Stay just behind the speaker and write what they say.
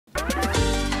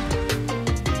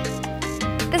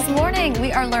morning.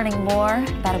 We are learning more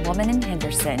about a woman in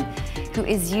Henderson who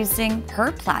is using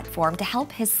her platform to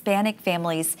help Hispanic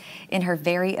families in her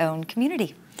very own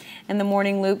community. In the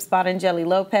Morning Loop's Marangeli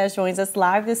Lopez joins us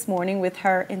live this morning with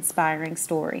her inspiring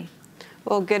story.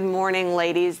 Well, good morning,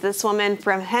 ladies. This woman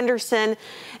from Henderson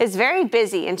is very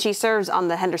busy, and she serves on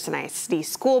the Henderson ISD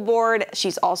school board.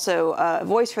 She's also a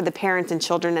voice for the parents and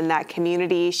children in that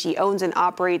community. She owns and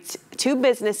operates 2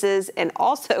 businesses and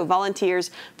also volunteers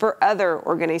for other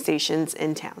organizations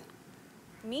in town.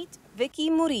 Meet Vicky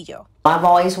Murillo. I've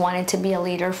always wanted to be a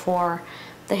leader for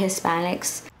the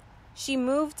Hispanics. She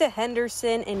moved to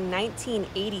Henderson in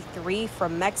 1983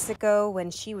 from Mexico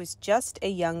when she was just a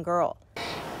young girl.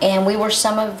 And we were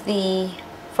some of the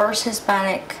first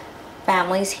Hispanic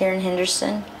families here in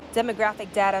Henderson.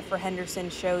 Demographic data for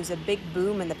Henderson shows a big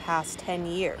boom in the past 10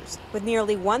 years, with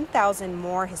nearly 1,000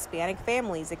 more Hispanic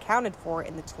families accounted for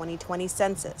in the 2020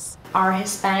 census. Our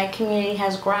Hispanic community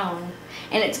has grown,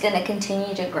 and it's going to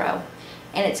continue to grow,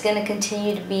 and it's going to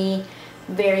continue to be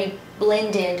very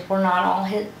blended. We're not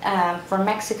all from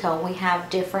Mexico. We have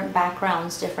different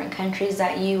backgrounds, different countries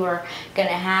that you are going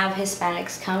to have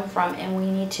Hispanics come from, and we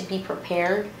need to be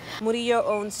prepared. Murillo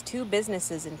owns 2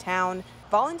 businesses in town,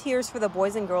 volunteers for the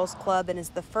Boys and Girls Club, and is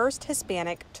the first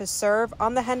Hispanic to serve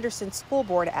on the Henderson School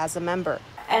Board as a member.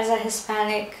 As a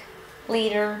Hispanic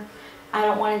leader, I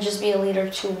don't want to just be a leader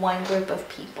to one group of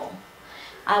people.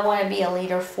 I want to be a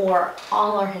leader for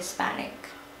all our Hispanic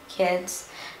kids,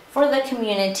 for the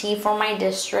community, for my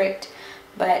district,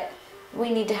 but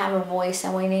we need to have a voice,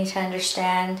 and we need to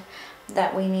understand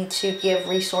that we need to give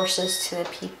resources to the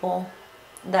people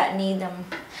that need them.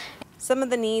 Some of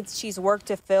the needs she's worked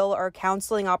to fill are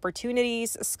counseling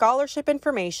opportunities, scholarship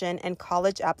information, and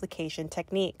college application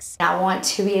techniques. I want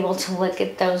to be able to look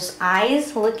at those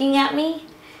eyes looking at me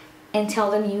and tell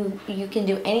them you can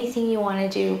do anything you want to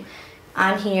do.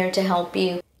 I'm here to help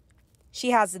you.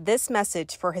 She has this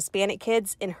message for Hispanic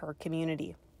kids in her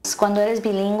community. Cuando eres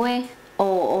bilingüe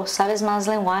o sabes más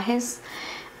lenguajes,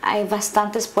 hay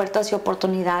bastantes puertas y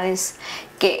oportunidades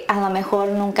que a lo mejor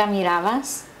nunca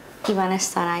mirabas y van a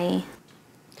estar ahí.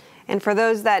 And for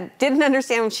those that didn't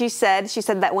understand what she said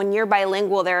that when you're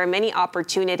bilingual, there are many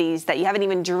opportunities that you haven't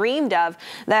even dreamed of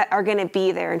that are going to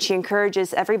be there. And she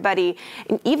encourages everybody,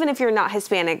 even if you're not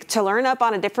Hispanic, to learn up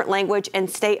on a different language and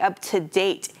stay up to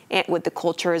date with the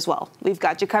culture as well. We've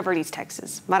got you covered, East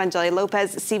Texas. Marangeli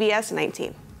Lopez, CBS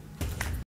 19.